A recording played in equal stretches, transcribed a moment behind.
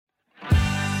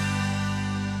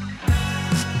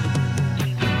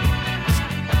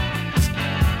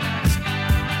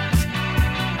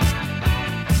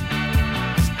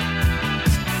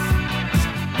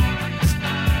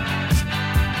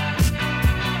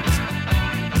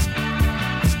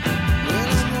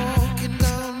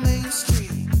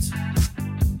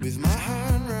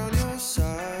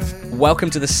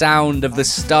Welcome to the sound of the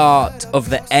start of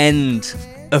the end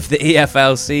of the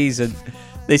EFL season.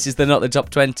 This is the Not the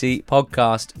Top 20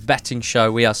 podcast betting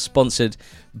show. We are sponsored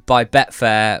by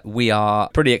Betfair. We are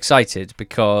pretty excited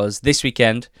because this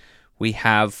weekend we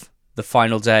have the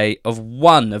final day of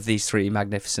one of these three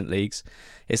magnificent leagues.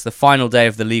 It's the final day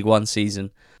of the League One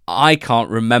season. I can't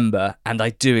remember, and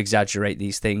I do exaggerate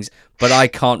these things, but I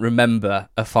can't remember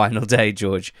a final day,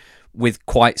 George, with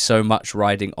quite so much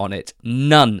riding on it.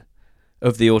 None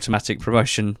of the automatic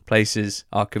promotion places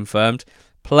are confirmed.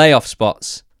 Playoff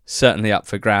spots certainly up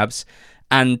for grabs,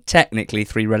 and technically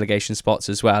 3 relegation spots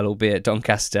as well, albeit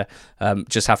Doncaster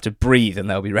just have to breathe and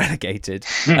they'll be relegated.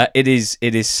 It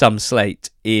is some slate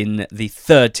in the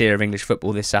third tier of English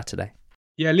football this Saturday.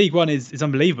 Yeah, League One is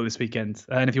unbelievable this weekend.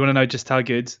 And if you want to know just how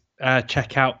good,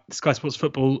 check out Sky Sports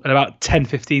Football at about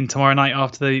 10:15 tomorrow night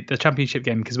after the Championship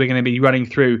game, because we're going to be running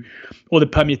through all the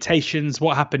permutations,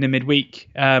 what happened in midweek.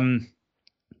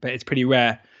 But it's pretty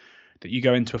rare that you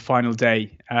go into a final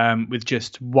day with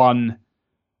just one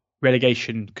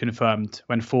relegation confirmed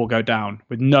when 4 go down,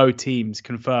 with no teams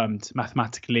confirmed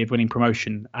mathematically of winning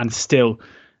promotion, and still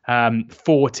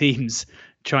 4 teams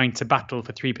trying to battle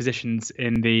for 3 positions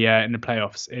in the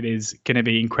playoffs. It is going to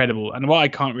be incredible. And what I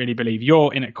can't really believe,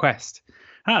 you're in at Quest.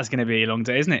 That's going to be a long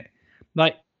day, isn't it?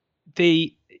 Like,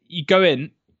 you go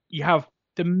in, you have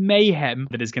the mayhem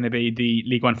that is going to be the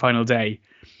League One final day.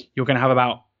 You're going to have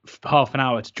about half an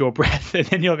hour to draw breath, and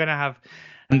then you're going to have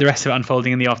the rest of it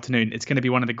unfolding in the afternoon. It's going to be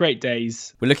one of the great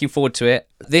days. We're looking forward to it.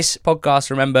 This podcast,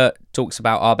 remember, talks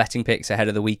about our betting picks ahead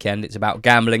of the weekend. It's about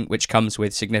gambling, which comes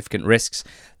with significant risks.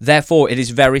 Therefore, it is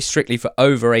very strictly for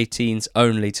over 18s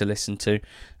only to listen to.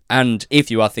 And if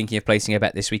you are thinking of placing a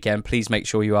bet this weekend, please make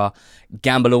sure you are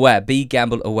gamble aware.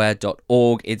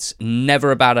 BeGambleAware.org. It's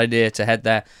never a bad idea to head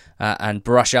there and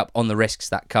brush up on the risks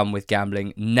that come with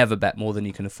gambling. Never bet more than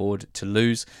you can afford to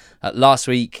lose. Last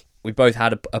week, we both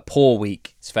had a poor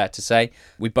week, it's fair to say.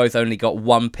 We both only got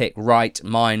one pick right.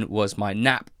 Mine was my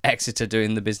nap. Exeter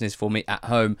doing the business for me at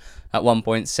home at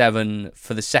 1.7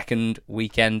 for the second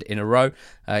weekend in a row.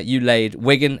 You laid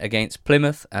Wigan against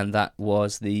Plymouth, and that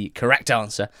was the correct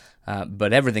answer.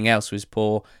 But everything else was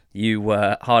poor. You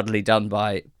were hardly done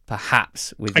by,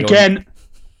 perhaps, with your... Again.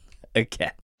 What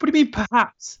do you mean,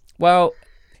 perhaps? Well,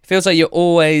 it feels like you've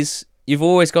always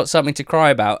got something to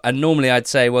cry about. And normally I'd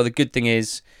say, well, the good thing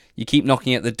is, you keep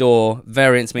knocking at the door.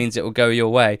 Variance means it will go your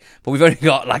way. But we've only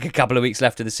got like a couple of weeks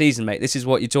left of the season, mate. This is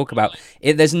what you talk about.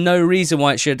 There's no reason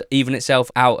why it should even itself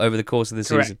out over the course of the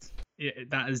season. Yeah,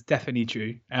 that is definitely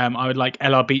true. I would like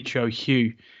El Arbitro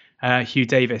Hugh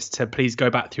Davis to please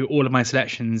go back through all of my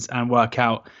selections and work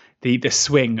out the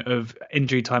swing of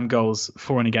injury time goals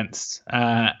for and against,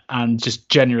 and just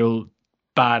general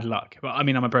bad luck. But I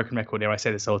mean, I'm a broken record here. I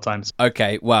say this all the time.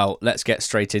 Okay, well, let's get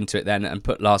straight into it then and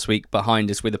put last week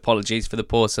behind us with apologies for the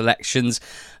poor selections.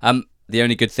 The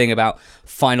only good thing about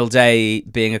final day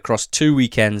being across 2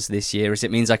 weekends this year is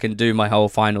it means I can do my whole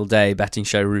final day betting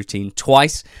show routine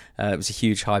twice. It was a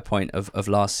huge high point of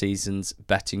last season's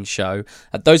betting show.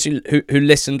 Those who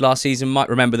listened last season might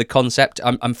remember the concept.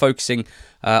 I'm focusing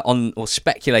on, or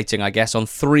speculating, I guess, on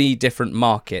 3 different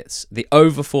markets. The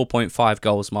over 4.5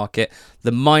 goals market,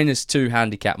 the -2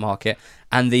 handicap market,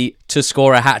 and the to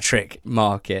score a hat-trick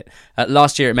market.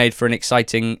 Last year it made for an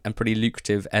exciting and pretty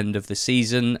lucrative end of the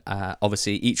season.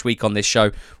 Obviously, each week on this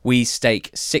show, we stake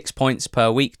 6 points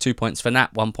per week, 2 points for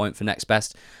Nap, 1 point for next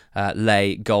best.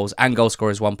 Lay goals and goal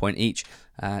scorers 1 point each.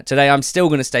 Today I'm still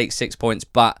going to stake 6 points,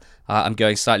 but I'm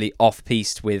going slightly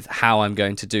off-piste with how I'm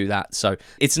going to do that. So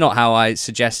it's not how I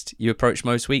suggest you approach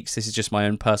most weeks. This is just my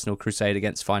own personal crusade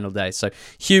against final day. So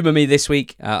humour me this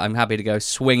week. I'm happy to go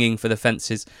swinging for the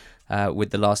fences with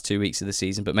the last 2 weeks of the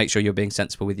season, but make sure you're being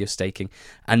sensible with your staking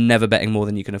and never betting more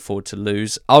than you can afford to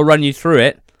lose. I'll run you through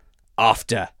it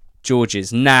after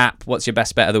George's Nap. What's your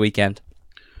best bet of the weekend?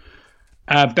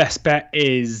 Best bet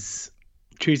is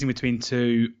choosing between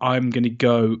 2. I'm going to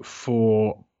go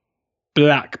for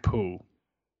Blackpool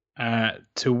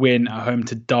to win at home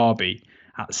to Derby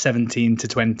at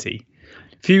 17-20.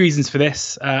 A few reasons for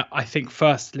this. I think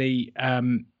firstly,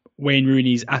 Wayne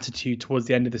Rooney's attitude towards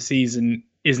the end of the season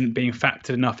isn't being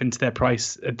factored enough into their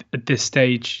price at this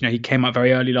stage. You know, he came out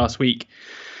very early last week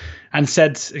and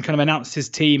said and kind of announced his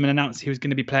team and announced he was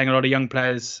going to be playing a lot of young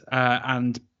players,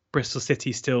 and Bristol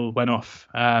City still went off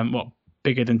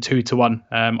bigger than 2-1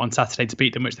 on Saturday to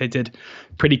beat them, which they did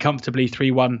pretty comfortably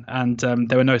 3-1. And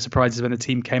there were no surprises when the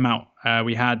team came out.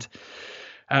 We had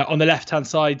on the left-hand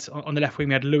side, on the left wing,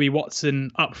 we had Louis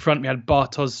Watson. Up front, we had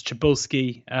Bartosz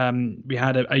Cebulski. We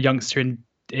had a youngster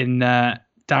in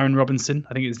Darren Robinson,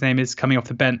 I think his name is, coming off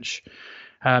the bench.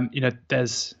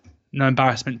 There's no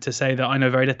embarrassment to say that I know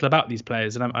very little about these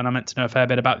players, and I'm meant to know a fair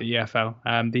bit about the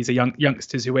EFL. These are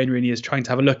youngsters who Wayne Rooney is trying to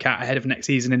have a look at ahead of next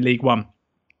season in League One.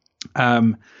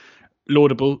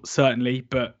 Laudable, certainly,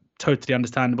 but totally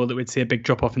understandable that we'd see a big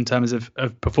drop off in terms of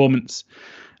performance.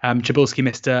 Jablonski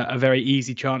missed a very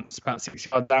easy chance about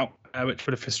 6 yards out, which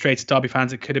would have frustrated Derby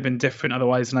fans. It could have been different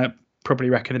otherwise, and I probably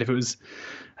reckon that if it was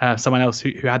someone else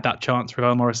who had that chance,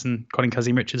 Ravel Morrison, Colin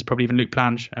Kazim-Richards, probably even Luke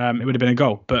Plange, it would have been a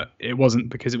goal. But it wasn't,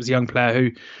 because it was a young player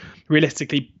who,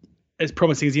 realistically, as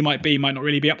promising as he might be, might not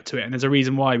really be up to it. And there's a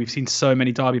reason why we've seen so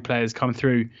many Derby players come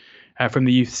through from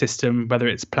the youth system, whether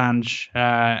it's Plange,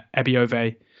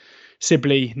 Ebiove,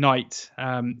 Sibley, Knight.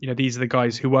 These are the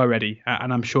guys who were ready,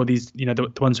 and I'm sure these,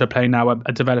 the ones who are playing now are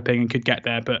developing and could get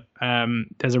there. But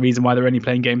there's a reason why they're only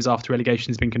playing games after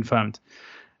relegation has been confirmed.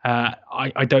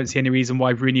 I don't see any reason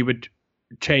why Rooney would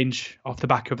change off the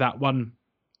back of that one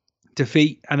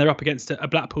defeat, and they're up against a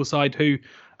Blackpool side who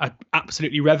are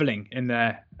absolutely reveling in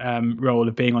their role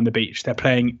of being on the beach. They're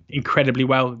playing incredibly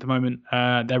well at the moment.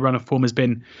 Their run of form has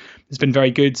been very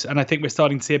good, and I think we're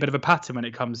starting to see a bit of a pattern when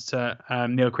it comes to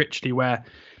Neil Critchley, where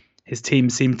his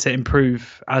team seem to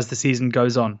improve as the season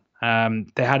goes on.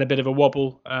 They had a bit of a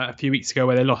wobble a few weeks ago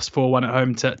where they lost 4-1 at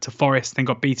home to Forest, then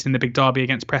got beaten in the big derby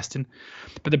against Preston.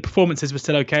 But the performances were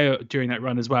still okay during that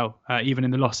run as well, even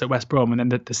in the loss at West Brom, and then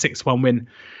the 6-1 win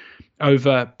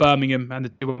over Birmingham and the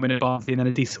 2-1 win at Barnsley, and then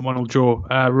a decent 1-1 draw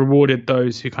rewarded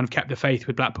those who kind of kept the faith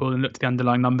with Blackpool and looked at the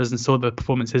underlying numbers and saw the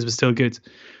performances were still good.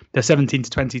 They're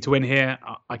 17-20 to win here.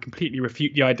 I completely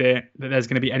refute the idea that there's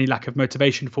going to be any lack of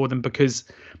motivation for them because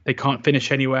they can't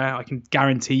finish anywhere. I can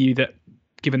guarantee you that,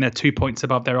 given they're 2 points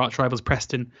above their arch rivals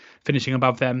Preston, finishing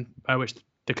above them, which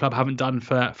the club haven't done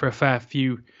for a fair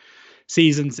few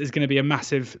seasons, is going to be a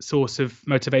massive source of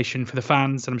motivation for the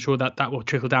fans, and I'm sure that will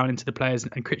trickle down into the players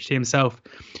and Critchley himself.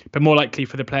 But more likely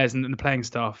for the players and the playing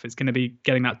staff, it's going to be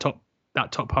getting that top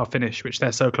half finish, which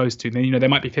they're so close to. They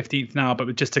might be 15th now, but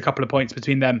with just a couple of points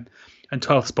between them and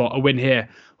 12th spot, a win here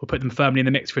will put them firmly in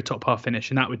the mix for a top half finish,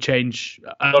 and that would change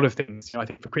a lot of things. I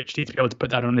think for Critchley to be able to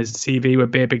put that on his CV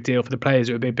would be a big deal. For the players,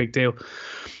 it would be a big deal,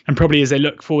 and probably as they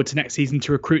look forward to next season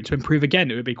to recruit to improve again,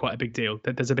 it would be quite a big deal.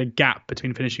 That there's a big gap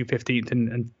between finishing 15th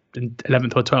and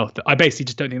 11th or 12th. I basically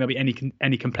just don't think there'll be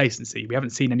any complacency. We haven't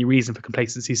seen any reason for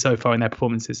complacency so far in their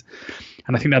performances,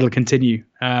 and I think that'll continue.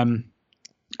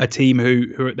 A team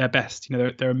who are at their best.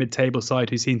 They're a mid-table side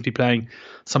who seem to be playing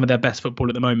some of their best football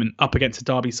at the moment, up against a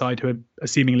Derby side who are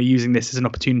seemingly using this as an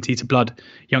opportunity to blood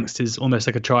youngsters, almost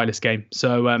like a trialist game.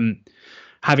 So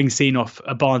having seen off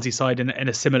a Barnsley side in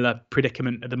a similar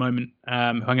predicament at the moment, who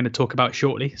I'm going to talk about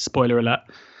shortly, spoiler alert,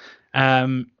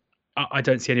 I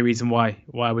don't see any reason why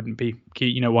I wouldn't be,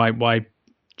 why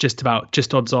just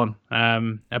odds on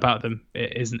about them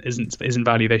it isn't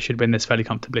value. They should win this fairly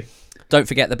comfortably. Don't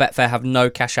forget that Betfair have no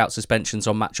cash out suspensions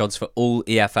on match odds for all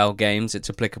EFL games. It's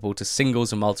applicable to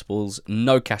singles and multiples.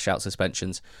 No cash out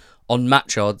suspensions on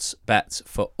match odds bets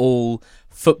for all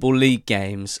Football League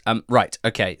games. Right,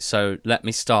 okay, so let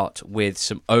me start with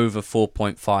some over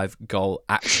 4.5 goal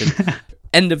action.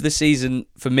 End of the season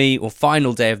for me, or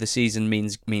final day of the season,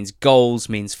 means goals,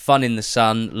 means fun in the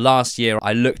sun. Last year,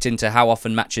 I looked into how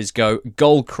often matches go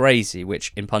goal crazy,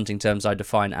 which in punting terms I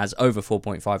define as over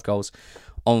 4.5 goals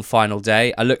on final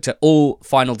day. I looked at all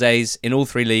final days in all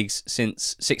three leagues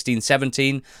since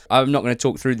 16-17. I'm not going to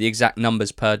talk through the exact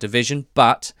numbers per division,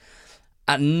 but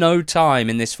at no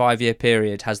time in this 5-year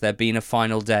period has there been a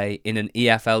final day in an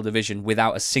EFL division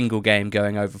without a single game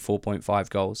going over 4.5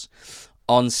 goals.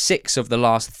 On 6 of the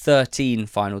last 13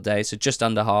 final days, so just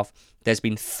under half, there's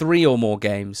been 3 or more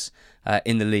games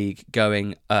in the league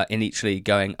in each league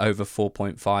going over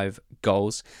 4.5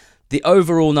 goals. The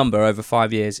overall number over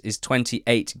 5 years is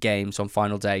 28 games on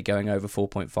final day going over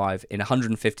 4.5 in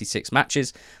 156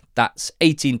 matches. That's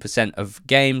 18% of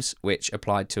games, which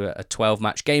applied to a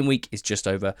 12-match game week is just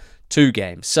over 2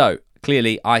 games. So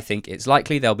clearly, I think it's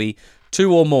likely there'll be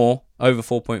 2 or more over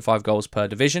 4.5 goals per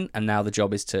division, and now the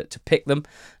job is to pick them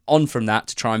on from that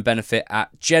to try and benefit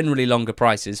at generally longer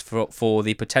prices for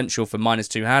the potential for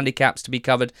 -2 handicaps to be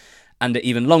covered, and at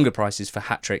even longer prices for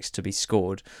hat-tricks to be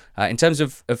scored. In terms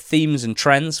of themes and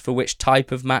trends for which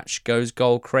type of match goes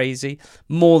goal crazy,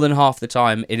 more than half the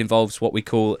time it involves what we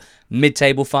call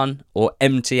mid-table fun, or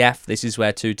MTF. This is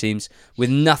where 2 teams with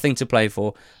nothing to play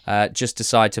for just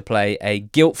decide to play a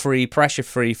guilt-free,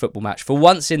 pressure-free football match for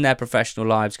once in their professional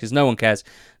lives, because no one cares,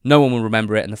 no one will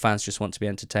remember it, and the fans just want to be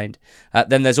entertained.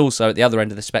 Then there's also, at the other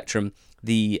end of the spectrum,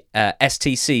 the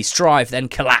STC, strive then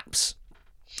collapse.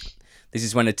 This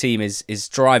is when a team is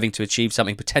striving to achieve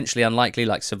something potentially unlikely,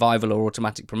 like survival or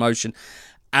automatic promotion,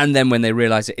 And then when they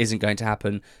realise it isn't going to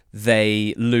happen,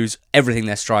 they lose everything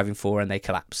they're striving for and they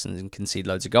collapse and concede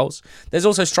loads of goals. There's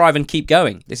also strive and keep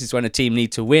going. This is when a team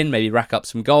need to win, maybe rack up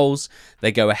some goals.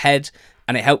 They go ahead,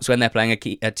 and it helps when they're playing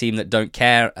a team that don't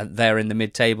care. They're in the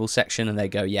mid-table section and they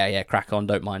go, yeah, crack on,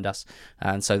 don't mind us.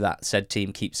 And so that said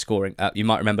team keeps scoring. You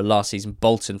might remember last season,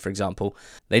 Bolton, for example,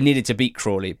 they needed to beat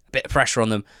Crawley. Bit of pressure on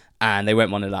them. And they went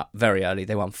 1-0 up very early.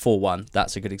 They won 4-1.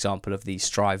 That's a good example of the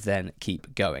strive, then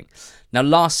keep going. Now,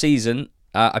 last season,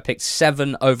 I picked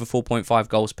 7 over 4.5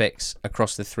 goals picks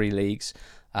across the 3 leagues.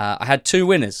 I had 2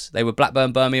 winners. They were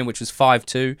Blackburn Birmingham, which was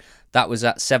 5-2. That was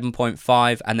at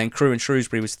 7.5. And then Crewe and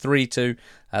Shrewsbury was 3-2.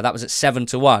 That was at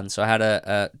 7-1. So I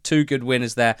had 2 good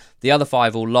winners there. The other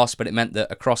 5 all lost, but it meant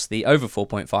that across the over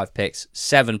 4.5 picks,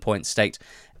 7 points staked,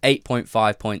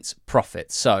 8.5 points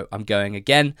profit. So I'm going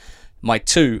again. My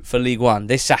 2 for League One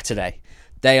this Saturday,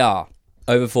 they are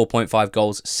over 4.5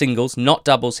 goals singles, not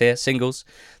doubles here, singles.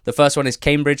 The first one is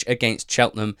Cambridge against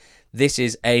Cheltenham. This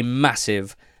is a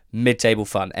massive mid-table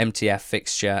fun MTF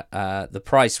fixture. The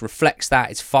price reflects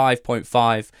that. It's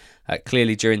 5.5.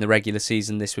 Clearly during the regular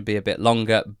season this would be a bit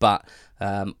longer, but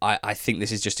I think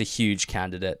this is just a huge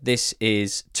candidate. This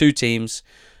is 2 teams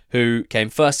who came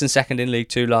first and second in League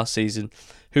 2 last season,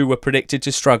 who were predicted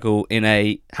to struggle in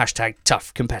a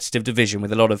 #tough competitive division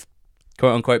with a lot of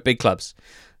quote-unquote big clubs.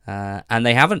 And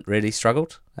they haven't really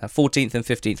struggled. 14th and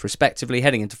 15th respectively,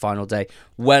 heading into final day,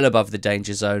 well above the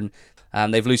danger zone.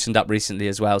 They've loosened up recently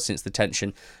as well since the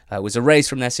tension was erased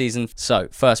from their season. So,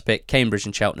 first pick, Cambridge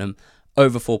and Cheltenham,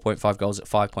 over 4.5 goals at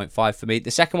 5.5 for me.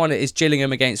 The second one is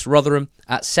Gillingham against Rotherham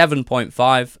at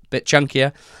 7.5, bit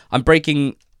chunkier. I'm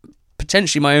breaking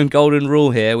potentially my own golden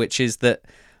rule here, which is that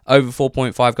over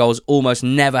 4.5 goals almost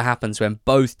never happens when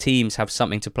both teams have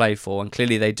something to play for, and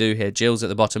clearly they do here. Gills at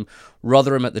the bottom,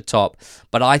 Rotherham at the top,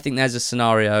 but I think there's a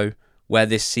scenario where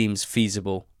this seems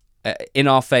feasible. In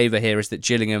our favour here is that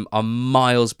Gillingham are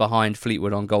miles behind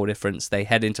Fleetwood on goal difference. They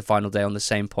head into final day on the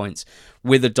same points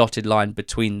with a dotted line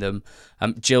between them.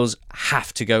 Gills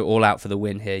have to go all out for the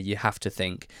win here, you have to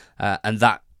think, and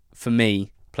that for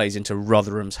me plays into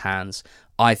Rotherham's hands.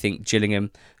 I think Gillingham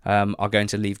are going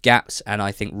to leave gaps, and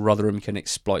I think Rotherham can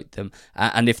exploit them.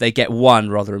 And if they get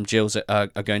one, Rotherham, Gills are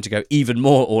going to go even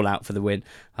more all out for the win.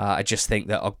 I just think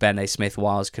that Ogbene, Smith,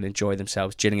 Wiles can enjoy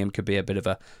themselves. Gillingham could be a bit of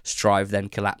a strive, then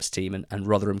collapse team, and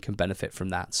Rotherham can benefit from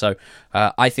that. So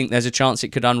I think there's a chance it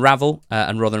could unravel,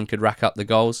 and Rotherham could rack up the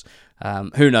goals.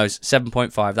 Who knows?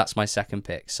 7.5, that's my second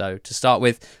pick. So to start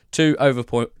with, 2 over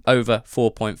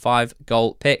 4.5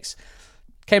 goal picks.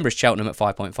 Cambridge Cheltenham at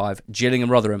 5.5, Gillingham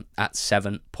Rotherham at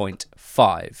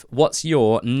 7.5. What's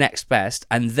your next best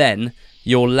and then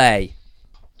your lay?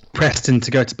 Preston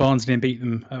to go to Barnsley and beat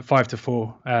them at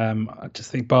 5-4. I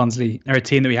just think Barnsley are a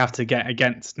team that we have to get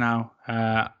against now.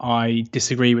 I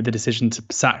disagree with the decision to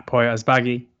sack Poya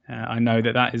Asbaghi. I know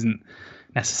that isn't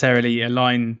necessarily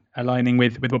aligning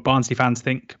with what Barnsley fans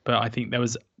think, but I think there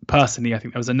was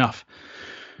enough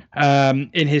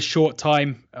in his short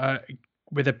time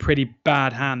with a pretty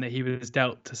bad hand that he was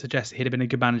dealt to suggest that he'd have been a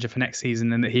good manager for next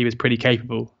season and that he was pretty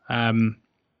capable.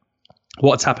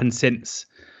 What's happened since,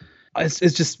 it's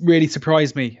just really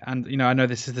surprised me. And, I know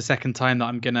this is the second time that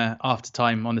I'm going to, after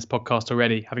time on this podcast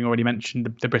already, having already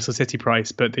mentioned the Bristol City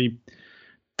price, but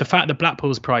the fact that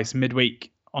Blackpool's price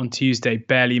midweek on Tuesday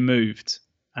barely moved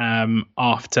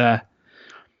after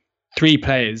three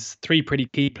pretty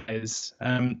key players,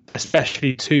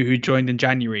 especially 2 who joined in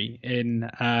January in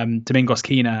Domingos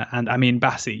Quina and Amin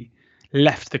Bassi,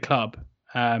 left the club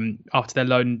after their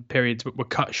loan periods were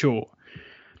cut short.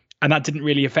 And that didn't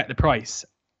really affect the price.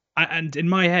 And in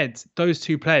my head, those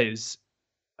 2 players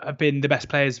have been the best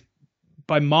players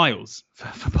by miles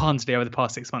for Barnsley over the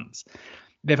past 6 months.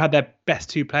 They've had their best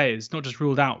 2 players, not just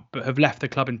ruled out, but have left the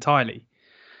club entirely.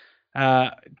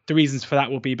 The reasons for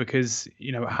that will be because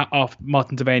after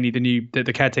Martin Devaney,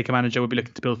 the caretaker manager, will be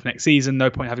looking to build for next season. No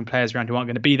point having players around who aren't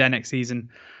going to be there next season,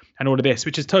 and all of this,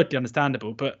 which is totally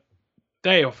understandable. But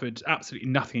they offered absolutely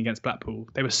nothing against Blackpool.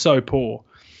 They were so poor,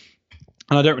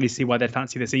 and I don't really see why they'd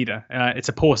fancy this either. It's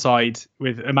a poor side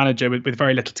with a manager with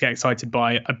very little to get excited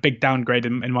by. A big downgrade,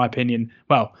 in my opinion.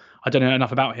 Well, I don't know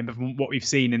enough about him, but from what we've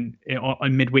seen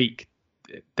on midweek,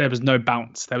 there was no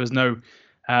bounce. There was no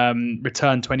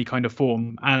return to any kind of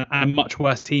form, and a much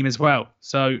worse team as well.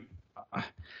 So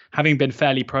having been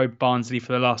fairly pro Barnsley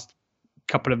for the last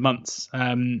couple of months,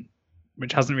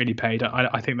 which hasn't really paid,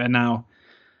 I think they're now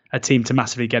a team to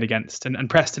massively get against. And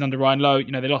Preston under Ryan Lowe,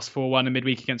 they lost 4-1 in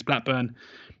midweek against Blackburn,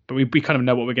 but we kind of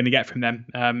know what we're going to get from them.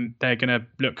 They're going to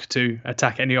look to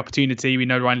attack any opportunity. We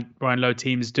know Ryan Lowe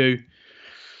teams do.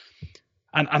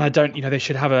 and I don't, they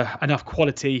should have enough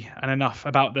quality and enough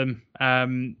about them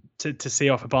to see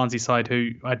off a Barnsley side who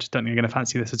I just don't think are going to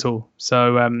fancy this at all.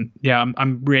 So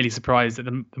I'm really surprised that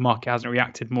the market hasn't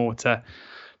reacted more to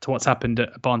what's happened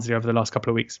at Barnsley over the last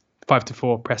couple of weeks.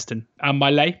 5-4 Preston. And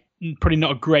my lay, probably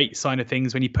not a great sign of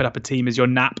things when you put up a team as your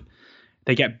nap,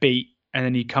 they get beat, and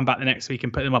then you come back the next week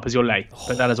and put them up as your lay.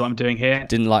 But that is what I'm doing here.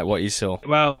 Didn't like what you saw.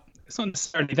 Well, it's not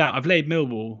necessarily that. I've laid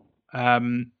Millwall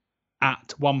at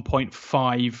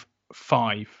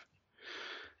 1.55,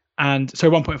 and so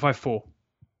 1.54.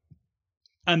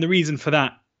 And the reason for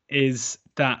that is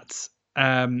that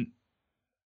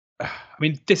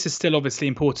this is still obviously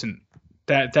important.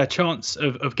 Their chance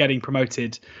of getting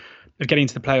promoted, of getting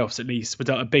into the playoffs at least, was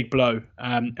a big blow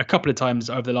a couple of times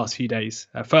over the last few days.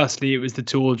 Firstly, it was the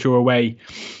 2-2 draw away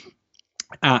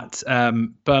at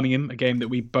Birmingham, a game that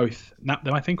we both napped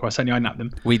them, I think, or certainly I napped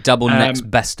them. We double next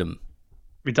best them.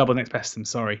 We double next best them,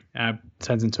 sorry.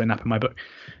 Turns into a nap in my book.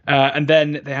 And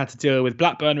then they had to deal with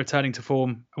Blackburn returning to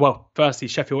form. Well, firstly,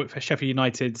 Sheffield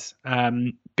United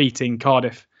beating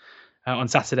Cardiff on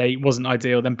Saturday wasn't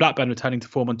ideal. Then Blackburn returning to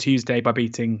form on Tuesday by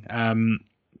beating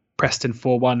Preston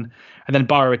 4-1. And then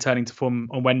Borough returning to form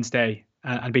on Wednesday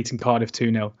and beating Cardiff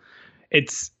 2-0.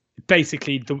 It's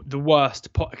basically the worst,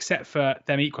 except for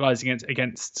them equalising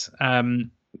against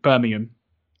Birmingham,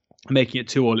 making it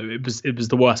 2-2. It was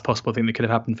the worst possible thing that could have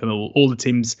happened for Millwall. All the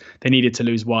teams, they needed to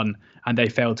lose one, and they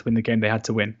failed to win the game they had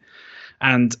to win.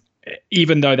 And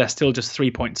even though they're still just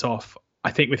 3 points off, I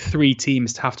think with 3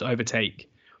 teams to have to overtake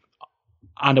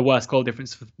and a worse goal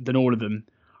difference than all of them,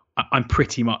 I'm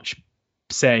pretty much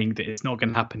saying that it's not going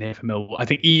to happen here for Millwall. I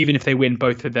think even if they win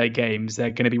both of their games,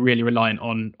 they're going to be really reliant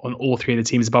on all 3 of the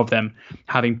teams above them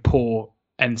having poor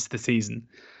ends to the season.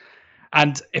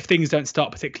 And if things don't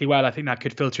start particularly well, I think that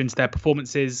could filter into their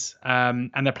performances.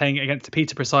 And they're playing against the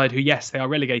Peterborough side, who, yes, they are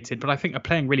relegated, but I think are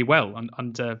playing really well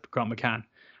under Grant McCann.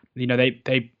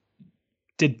 They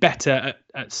did better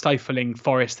at stifling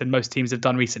Forest than most teams have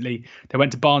done recently. They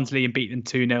went to Barnsley and beat them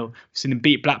 2-0. We've seen them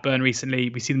beat Blackburn recently.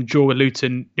 We've seen them draw with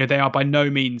Luton. They are by no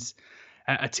means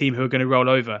a team who are going to roll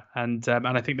over. And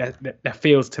I think there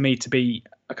feels to me to be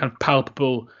a kind of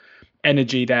palpable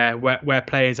energy there where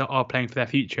players are playing for their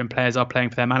future and players are playing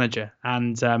for their manager.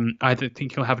 And I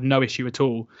think he'll have no issue at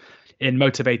all in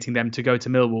motivating them to go to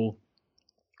Millwall,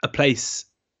 a place,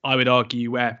 I would argue,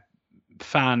 where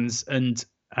fans and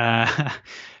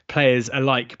players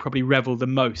alike probably revel the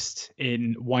most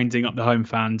in winding up the home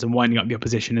fans and winding up the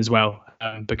opposition as well,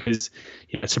 because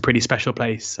it's a pretty special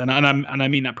place, and I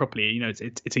mean that properly.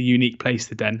 It's a unique place,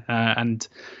 the Den, and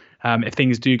if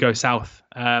things do go south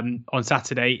on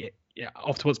Saturday,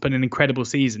 after what's been an incredible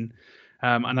season,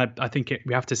 and I think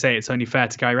we have to say it's only fair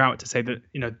to Gary Rowett to say that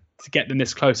to get them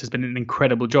this close has been an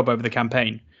incredible job over the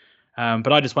campaign.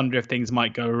 But I just wonder if things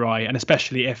might go awry, and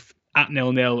especially if at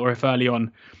 0-0 or if early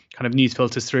on kind of news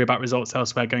filters through about results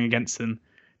elsewhere going against them,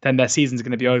 then their season's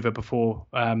going to be over before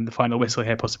the final whistle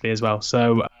here possibly as well.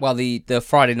 So, well, the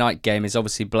Friday night game is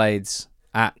obviously Blades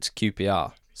at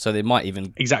QPR, so they might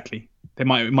even they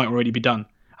might already be done.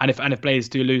 And if Blades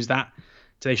do lose that,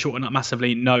 do they shorten up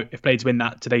massively? No. If Blades win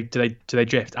that, do they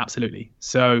drift? Absolutely.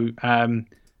 So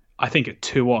I think at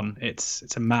 2-1,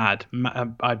 it's a mad.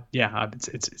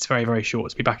 It's very, very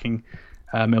short to be backing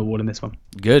Millwall in this one.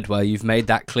 Good. Well, you've made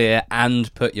that clear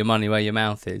and put your money where your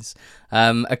mouth is.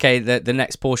 Okay, the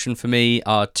next portion for me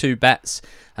are 2 bets,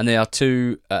 and they are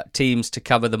 2 teams to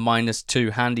cover the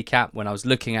 -2 handicap. When I was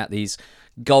looking at these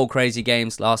goal-crazy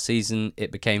games last season,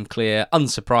 it became clear,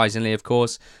 unsurprisingly, of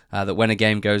course, that when a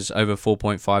game goes over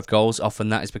 4.5 goals, often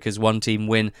that is because one team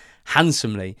win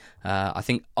handsomely. I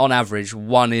think on average,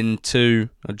 1 in 2,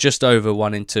 or just over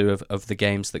 1 in 2 of the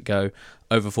games that go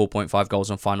over 4.5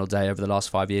 goals on final day over the last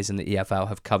 5 years in the EFL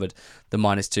have covered the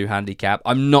 -2 handicap.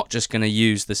 I'm not just going to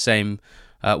use the same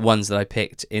ones that I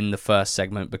picked in the first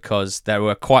segment, because there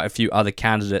were quite a few other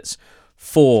candidates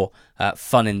for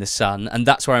fun in the sun, and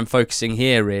that's where I'm focusing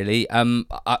here, really.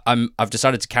 I've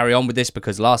decided to carry on with this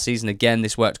because last season, again,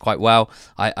 this worked quite well.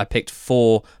 I picked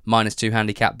 4 -2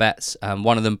 handicap bets.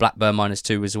 One of them, Blackburn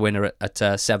 -2, was a winner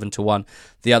at 7-1.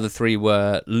 The other 3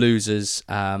 were losers,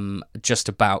 just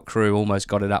about. Crew almost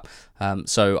got it up.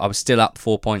 So I was still up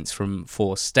 4 points from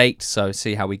 4 staked, so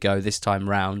see how we go this time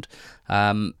round.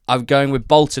 I'm going with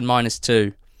Bolton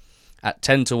 -2. At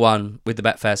 10-1 with the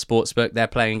Betfair Sportsbook. They're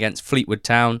playing against Fleetwood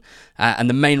Town. And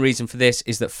the main reason for this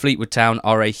is that Fleetwood Town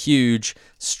are a huge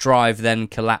strive then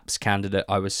collapse candidate,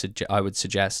 I would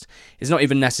suggest. It's not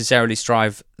even necessarily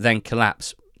strive then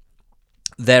collapse.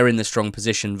 they're in the strong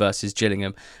position versus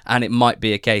Gillingham, and it might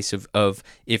be a case of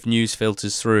if news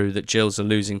filters through that Gills are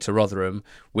losing to Rotherham,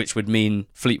 which would mean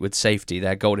Fleetwood's safety.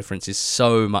 Their goal difference is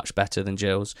so much better than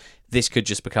Gills. This could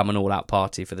just become an all-out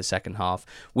party for the second half.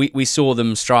 We saw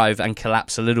them strive and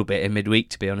collapse a little bit in midweek,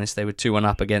 to be honest. They were 2-1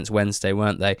 up against Wednesday,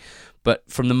 weren't they? But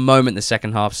from the moment the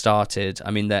second half started,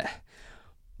 I mean,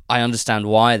 I understand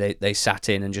why they sat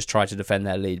in and just tried to defend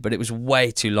their lead, but it was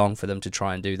way too long for them to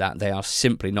try and do that. They are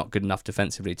simply not good enough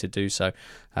defensively to do so,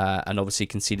 and obviously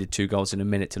conceded 2 goals in a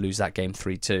minute to lose that game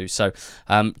 3-2. So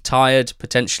tired,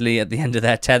 potentially at the end of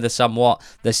their tether somewhat.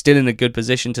 They're still in a good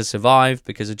position to survive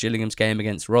because of Gillingham's game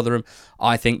against Rotherham.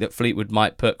 I think that Fleetwood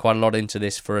might put quite a lot into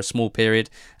this for a small period,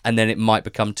 and then it might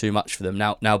become too much for them.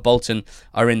 Now Bolton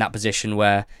are in that position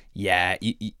where, yeah,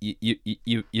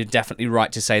 you're definitely right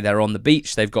to say they're on the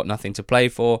beach. They've got nothing to play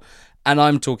for. And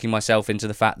I'm talking myself into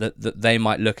the fact that they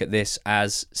might look at this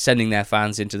as sending their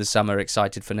fans into the summer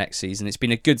excited for next season. It's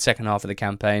been a good second half of the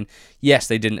campaign. Yes,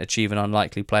 they didn't achieve an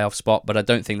unlikely playoff spot, but I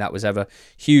don't think that was ever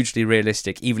hugely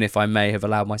realistic, even if I may have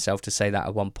allowed myself to say that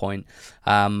at one point.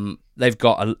 They've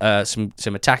got some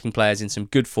attacking players in some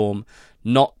good form,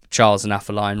 not Charles and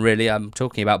Afolayan, really. I'm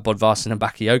talking about Bodvarsson and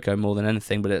Bakayoko more than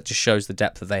anything, but it just shows the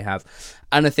depth that they have.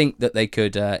 And I think that they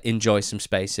could enjoy some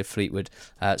space if Fleetwood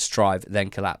strive, then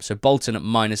collapse. So Bolton at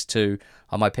 -2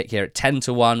 on my pick here at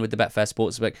 10-1 with the Betfair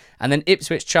Sportsbook. And then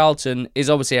Ipswich-Charlton is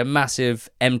obviously a massive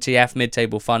MTF,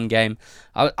 mid-table fun game.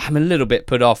 I'm a little bit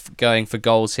put off going for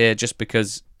goals here just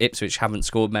because Ipswich haven't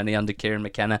scored many under Kieran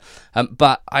McKenna.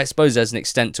 But I suppose there's an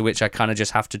extent to which I kind of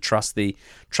just have to trust the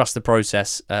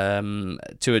process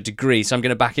to a degree. So I'm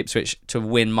going to back Ipswich to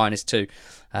win -2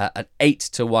 at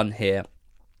 8-1 here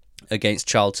against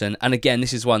Charlton. And again,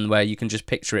 this is one where you can just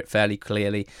picture it fairly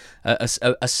clearly.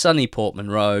 A sunny Portman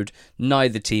Road,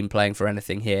 neither team playing for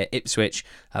anything here. Ipswich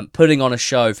putting on a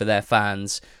show for their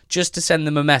fans just to send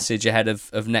them a message ahead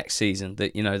of next season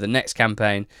that, you know, the next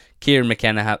campaign, Kieran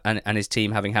McKenna and his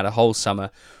team having had a whole summer,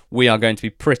 we are going to be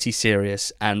pretty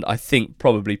serious and I think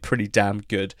probably pretty damn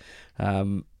good.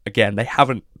 Again, they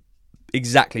haven't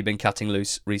exactly been cutting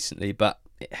loose recently, but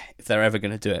if they're ever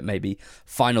going to do it, maybe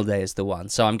final day is the one.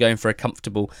 So I'm going for a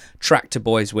comfortable Tractor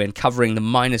Boys win, covering the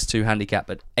 -2 handicap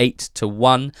at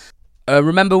 8-1.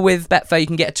 Remember, with Betfair, you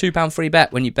can get a £2 free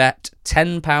bet when you bet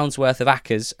 £10 worth of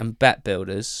Accas and Bet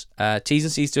Builders. T's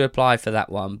and C's do apply for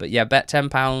that one. But yeah, bet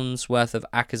 £10 worth of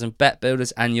Accas and Bet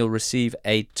Builders and you'll receive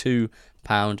a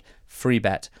 £2 free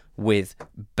bet with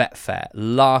Betfair.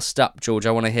 Last up, George,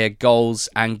 I want to hear goals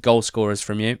and goal scorers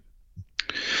from you.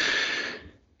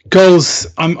 Goals,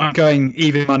 I'm going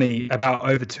even money, about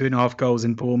over 2.5 goals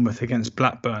in Bournemouth against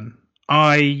Blackburn.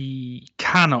 I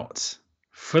cannot,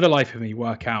 for the life of me,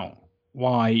 work out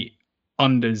why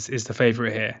unders is the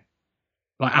favourite here,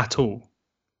 like at all.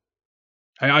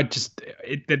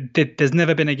 There's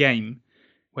never been a game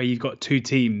where you've got two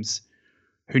teams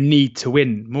who need to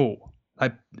win more.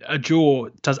 Like a draw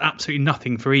does absolutely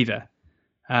nothing for either.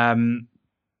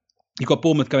 You've got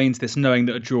Bournemouth going into this knowing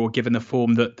that a draw, given the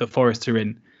form that the Forest are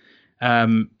in,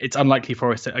 it's unlikely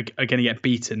Forest are going to get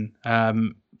beaten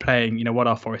playing, what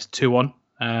are Forest 2-1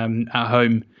 at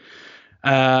home.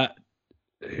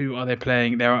 Who are they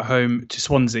playing? They're at home to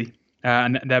Swansea,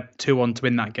 and they're 2-1 to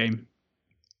win that game.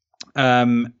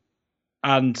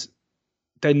 And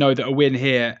they know that a win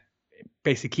here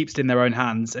basically keeps it in their own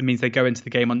hands. It means they go into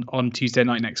the game on Tuesday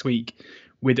night next week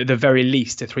with, at the very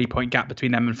least, a 3-point gap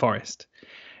between them and Forest.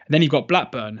 And then you've got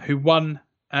Blackburn, who won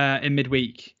in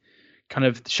midweek. Kind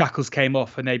of shackles came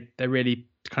off and they really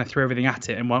kind of threw everything at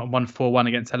it and won 4-1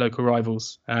 against their local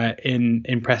rivals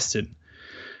in Preston,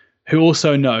 who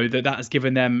also know that has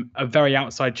given them a very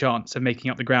outside chance of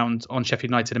making up the ground on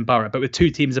Sheffield United and Borough. But with two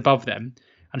teams above them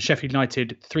and Sheffield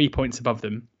United 3 points above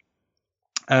them,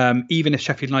 even if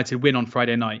Sheffield United win on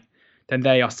Friday night, then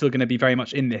they are still going to be very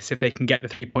much in this if they can get the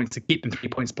 3 points to keep them 3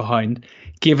 points behind,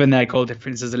 given their goal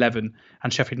difference is 11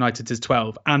 and Sheffield United is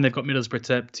 12, and they've got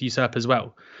Middlesbrough to usurp as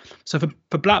well. So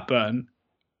for Blackburn,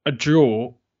 a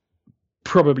draw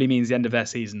probably means the end of their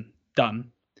season,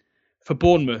 done. For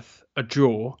Bournemouth, a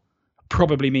draw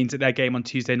probably means that their game on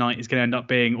Tuesday night is going to end up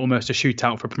being almost a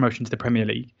shootout for promotion to the Premier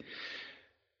League.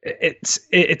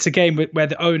 It's a game where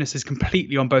the onus is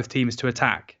completely on both teams to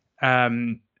attack,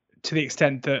 to the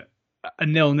extent that a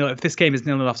 0-0, if this game is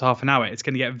 0-0 after half an hour, it's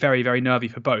going to get very, very nervy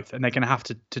for both, and they're going to have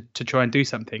to try and do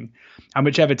something. And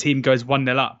whichever team goes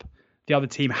 1-0 up, the other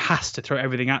team has to throw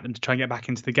everything at them to try and get back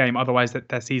into the game. Otherwise,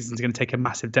 their season's going to take a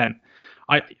massive dent.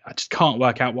 I just can't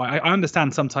work out why. I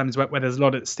understand sometimes where there's a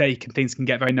lot at stake and things can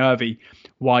get very nervy,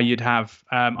 why you'd have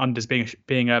unders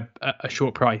being a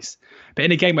short price. But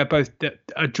in a game where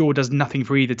a draw does nothing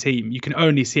for either team, you can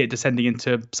only see it descending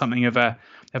into something of an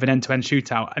end-to-end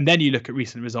shootout. And then you look at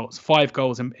recent results: 5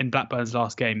 goals in Blackburn's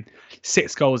last game,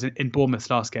 6 goals in Bournemouth's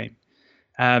last game.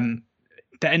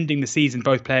 They're ending the season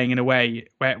both playing in a way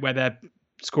where they're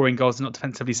scoring goals and not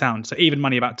defensively sound. So even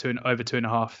money about over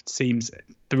 2.5 seems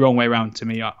the wrong way around to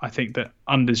me. I think that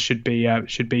unders should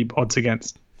be odds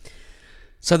against.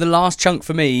 So the last chunk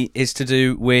for me is to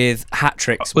do with hat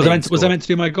tricks. Was I meant to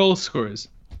do my goal scorers?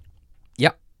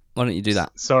 Yep. Why don't you do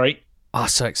that? Sorry. Oh,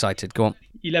 so excited. Go on.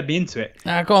 You led me into it.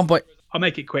 Go on, boy. I'll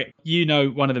make it quick. You know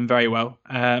one of them very well.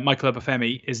 Michael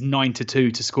Obafemi is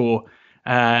 9-2 to score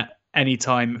any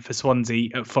time for Swansea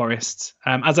at Forest.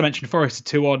 As I mentioned,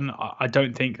 Forest are 2-1. I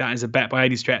don't think that is a bet by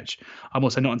any stretch. I'm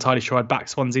also not entirely sure I'd back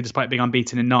Swansea despite being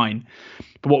unbeaten in 9.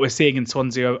 But what we're seeing in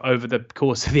Swansea over the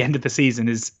course of the end of the season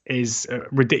is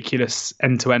ridiculous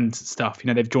end-to-end stuff.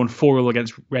 They've drawn 4-4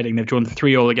 against Reading. They've drawn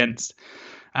 3-3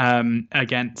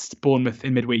 against Bournemouth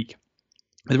in midweek.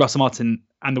 With Russell Martin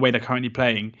and the way they're currently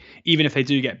playing, even if they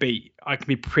do get beat, I can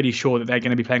be pretty sure that they're going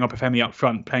to be playing Obafemi up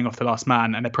front, playing off the last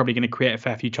man, and they're probably going to create a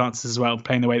fair few chances as well,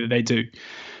 playing the way that they do.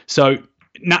 So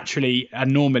naturally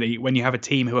and normally, when you have a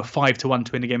team who are 5-1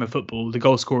 to win a game of football, the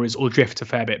goal scorers all drift a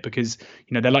fair bit because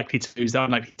they're likely to lose, they're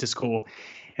unlikely to score.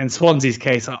 In Swansea's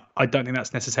case, I don't think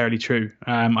that's necessarily true.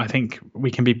 I think we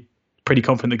can be pretty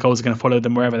confident that goals are going to follow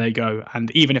them wherever they go.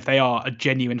 And even if they are a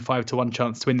genuine 5-1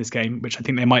 chance to win this game, which I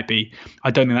think they might be,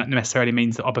 I don't think that necessarily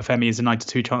means that Obafemi is a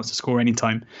 9-2 chance to score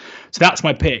anytime. So that's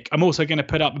my pick. I'm also going to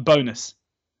put up a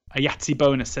Yahtzee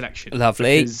bonus selection.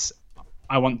 Lovely. Because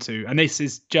I want to. And this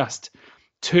is just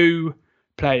 2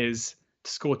 players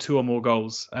to score 2 or more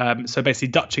goals. So basically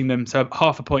Dutching them, so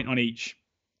half a point on each.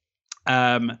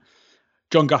 John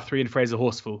Guthrie and Fraser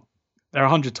Horsfall. They're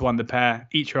 100-1 the pair.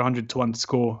 Each are 100-1 to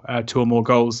score 2 or more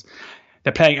goals.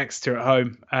 They're playing Exeter at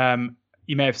home.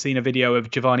 You may have seen a video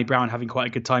of Giovanni Brown having quite a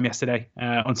good time yesterday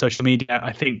on social media.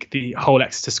 I think the whole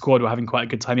Exeter squad were having quite a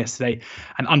good time yesterday,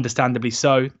 and understandably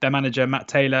so. Their manager, Matt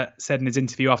Taylor, said in his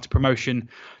interview after promotion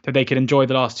that they could enjoy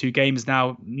the last 2 games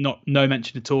now. No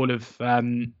mention at all of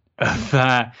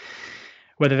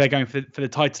whether they're going for the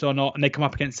title or not. And they come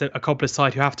up against a Cobblers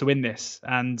side who have to win this.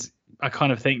 And I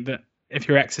kind of think that if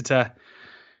you're Exeter,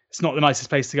 it's not the nicest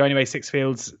place to go anyway.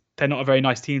 Sixfields, they're not a very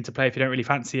nice team to play if you don't really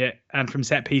fancy it. And from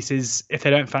set pieces, if they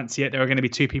don't fancy it, there are going to be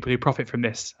 2 people who profit from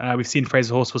this. We've seen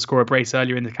Fraser Horsfall score a brace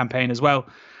earlier in the campaign as well.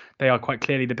 They are quite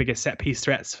clearly the biggest set piece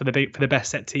threats for the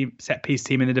best set piece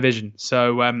team in the division.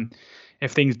 So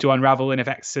if things do unravel and if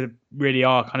Exeter really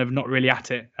are kind of not really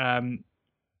at it,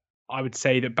 I would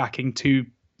say that backing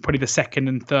probably the second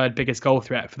and third biggest goal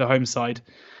threat for the home side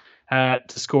to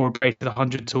score a brace with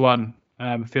 100-1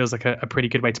 feels like a pretty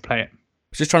good way to play it.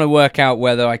 Just trying to work out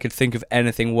whether I could think of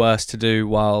anything worse to do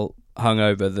while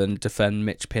hungover than defend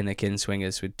Mitch Pinnock in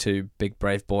swingers with 2 big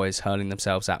brave boys hurling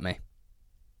themselves at me.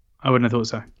 I wouldn't have thought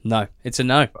so. No, it's a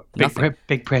no.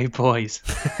 Big brave boys.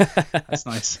 That's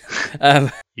nice.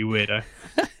 You weirdo.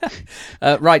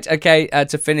 Right, okay,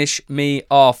 to finish me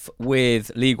off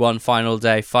with League One final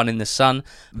day fun in the sun.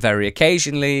 Very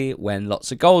occasionally, when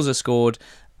lots of goals are scored,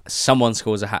 someone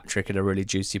scores a hat-trick at a really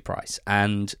juicy price.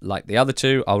 And like the other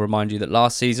 2, I'll remind you that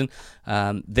last season,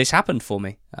 this happened for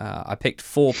me. I picked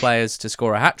 4 players to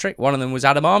score a hat-trick. One of them was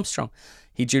Adam Armstrong.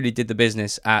 He duly did the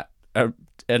business at an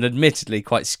admittedly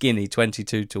quite skinny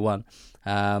 22-1.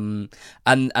 And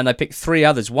I picked 3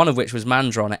 others, one of which was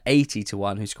Mandron at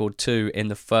 80-1, who scored 2 in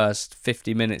the first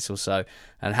 50 minutes or so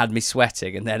and had me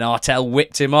sweating. And then Artell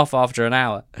whipped him off after an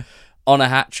hour on a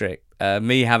hat-trick.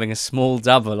 Me having a small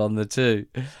double on the 2,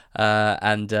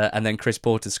 and then Chris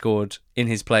Porter scored in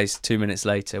his place 2 minutes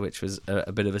later, which was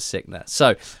a bit of a sickener. So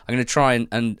I'm going to try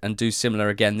and do similar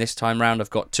again this time round. I've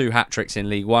got 2 hat-tricks in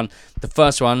League One. The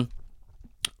first one,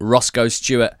 Roscoe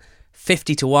Stewart,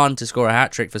 50-1 to score a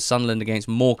hat-trick for Sunderland against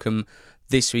Morecambe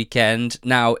this weekend.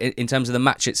 Now, in terms of the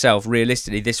match itself,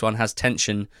 realistically, this one has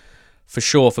tension for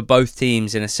sure for both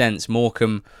teams in a sense.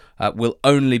 Morecambe will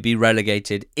only be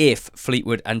relegated if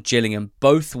Fleetwood and Gillingham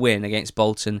both win against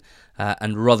Bolton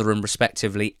and Rotherham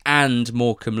respectively, and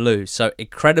Morecambe lose. So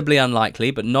incredibly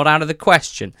unlikely, but not out of the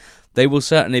question. They will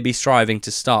certainly be striving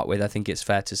to start with, I think it's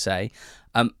fair to say.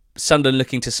 Sunderland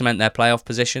looking to cement their playoff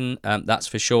position, that's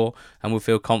for sure, and will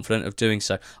feel confident of doing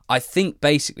so. I think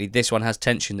basically this one has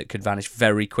tension that could vanish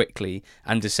very quickly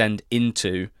and descend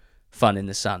into fun in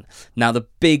the sun. Now, the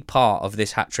big part of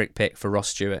this hat-trick pick for Ross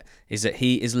Stewart is that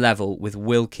he is level with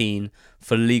Will Keane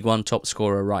for League One top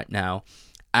scorer right now.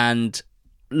 And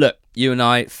look, you and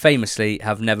I famously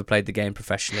have never played the game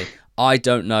professionally. I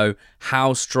don't know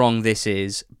how strong this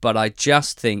is, but I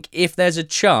just think if there's a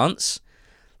chance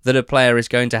that a player is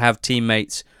going to have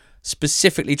teammates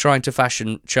specifically trying to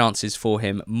fashion chances for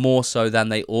him more so than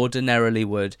they ordinarily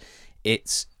would,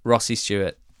 it's Rossi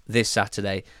Stewart this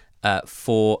Saturday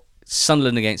for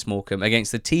Sunderland against Morecambe,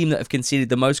 against the team that have conceded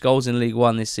the most goals in League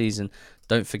One this season.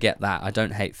 Don't forget that. I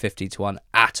don't hate 50-1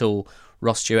 at all.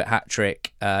 Ross Stewart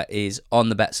hat-trick is on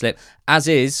the bet slip, as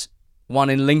is one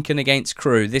in Lincoln against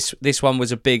Crewe. This one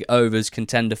was a big overs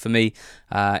contender for me.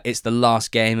 It's the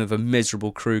last game of a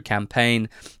miserable Crewe campaign.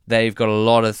 They've got a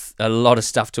lot of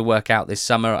stuff to work out this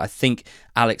summer. I think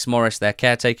Alex Morris, their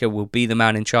caretaker, will be the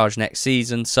man in charge next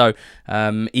season. So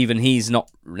even he's not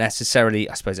necessarily,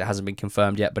 I suppose it hasn't been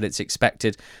confirmed yet, but it's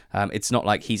expected. It's not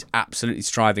like he's absolutely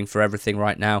striving for everything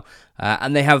right now.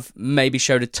 And they have maybe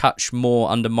showed a touch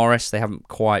more under Morris. They haven't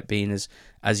quite been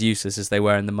as useless as they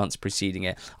were in the months preceding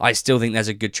it. I still think there's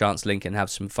a good chance Lincoln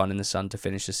have some fun in the sun to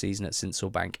finish the season at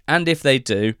Sincil Bank. And if they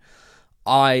do,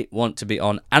 I want to be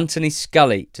on Anthony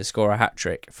Scully to score a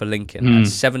hat-trick for Lincoln at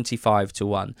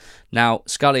 75-1. Now,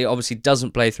 Scully obviously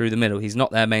doesn't play through the middle. He's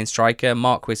not their main striker.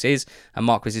 Marquis is, and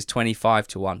Marquis is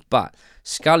 25-1. But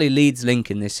Scully leads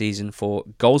Lincoln this season for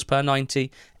goals per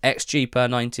 90, XG per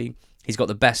 90. He's got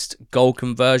the best goal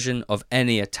conversion of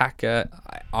any attacker.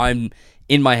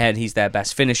 In my head, he's their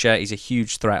best finisher. He's a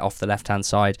huge threat off the left-hand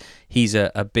side. He's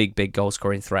a big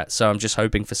goal-scoring threat. So I'm just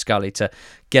hoping for Scully to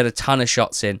get a ton of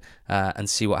shots in and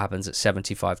see what happens at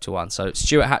 75-1. So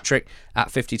Stewart hat-trick at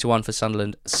 50-1 for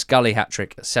Sunderland. Scully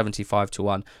hat-trick at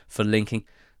 75-1 for Lincoln.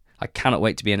 I cannot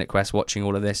wait to be in at Quest watching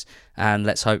all of this. And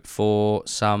let's hope for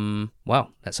some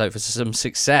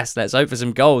success. Let's hope for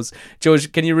some goals.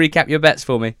 George, can you recap your bets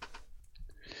for me?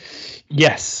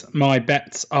 Yes, my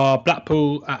bets are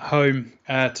Blackpool at home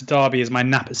to Derby is my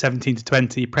nap at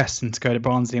 17-20. Preston to go to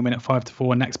Barnsley and win at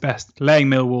 5-4. Next best, laying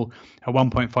Millwall at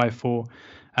 1.54.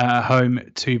 Home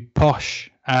to Posh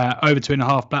over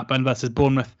 2.5. Blackburn versus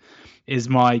Bournemouth is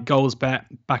my goals bet.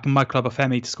 Back in my club of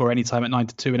Femi to score any time at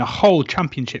 9-2. In a whole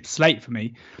championship slate for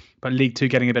me, but League Two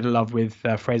getting a bit of love with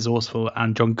Fraser Horsfall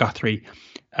and John Guthrie.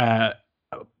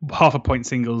 Half a point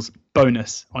singles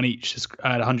bonus on each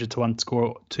at 100-1 to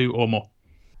score 2 or more.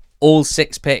 All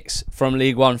 6 picks from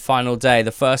League One final day.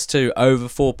 The first 2 over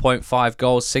 4.5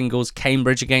 goals singles.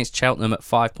 Cambridge against Cheltenham at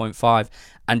 5.5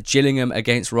 and Gillingham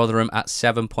against Rotherham at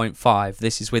 7.5.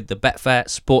 This is with the Betfair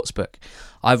Sportsbook.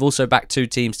 I've also backed 2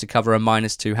 teams to cover a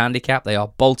 -2 handicap. They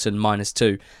are Bolton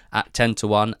 -2 at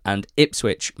 10-1 and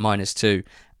Ipswich -2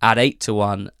 at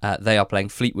 8-1. They are playing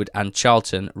Fleetwood and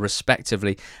Charlton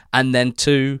respectively. And then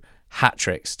 2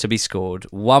 hat-tricks to be scored.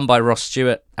 One by Ross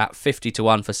Stewart at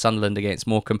 50-1 for Sunderland against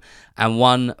Morecambe, and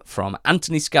one from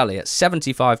Anthony Scully at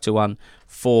 75-1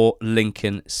 for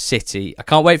Lincoln City. I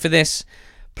can't wait for this.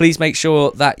 Please make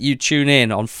sure that you tune in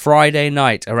on Friday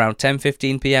night around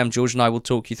 10:15 p.m. George and I will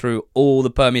talk you through all the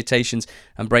permutations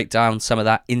and break down some of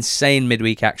that insane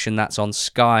midweek action that's on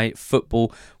Sky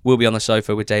Football. We'll be on the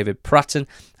sofa with David Prutton.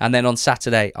 And then on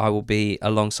Saturday, I will be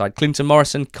alongside Clinton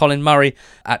Morrison, Colin Murray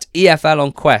at EFL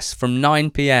on Quest from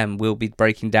 9 p.m. We'll be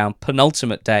breaking down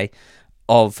penultimate day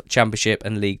of Championship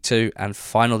and League Two and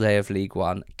final day of League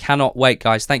One. Cannot wait,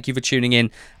 guys. Thank you for tuning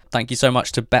in. Thank you so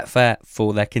much to Betfair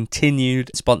for their continued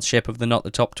sponsorship of the Not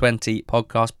the Top 20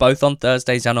 podcast, both on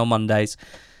Thursdays and on Mondays.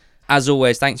 As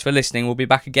always, thanks for listening. We'll be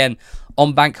back again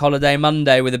on Bank Holiday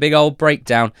Monday with a big old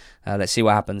breakdown. Let's see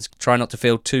what happens. Try not to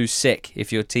feel too sick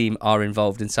if your team are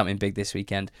involved in something big this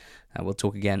weekend. We'll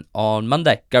talk again on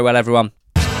Monday. Go well, everyone.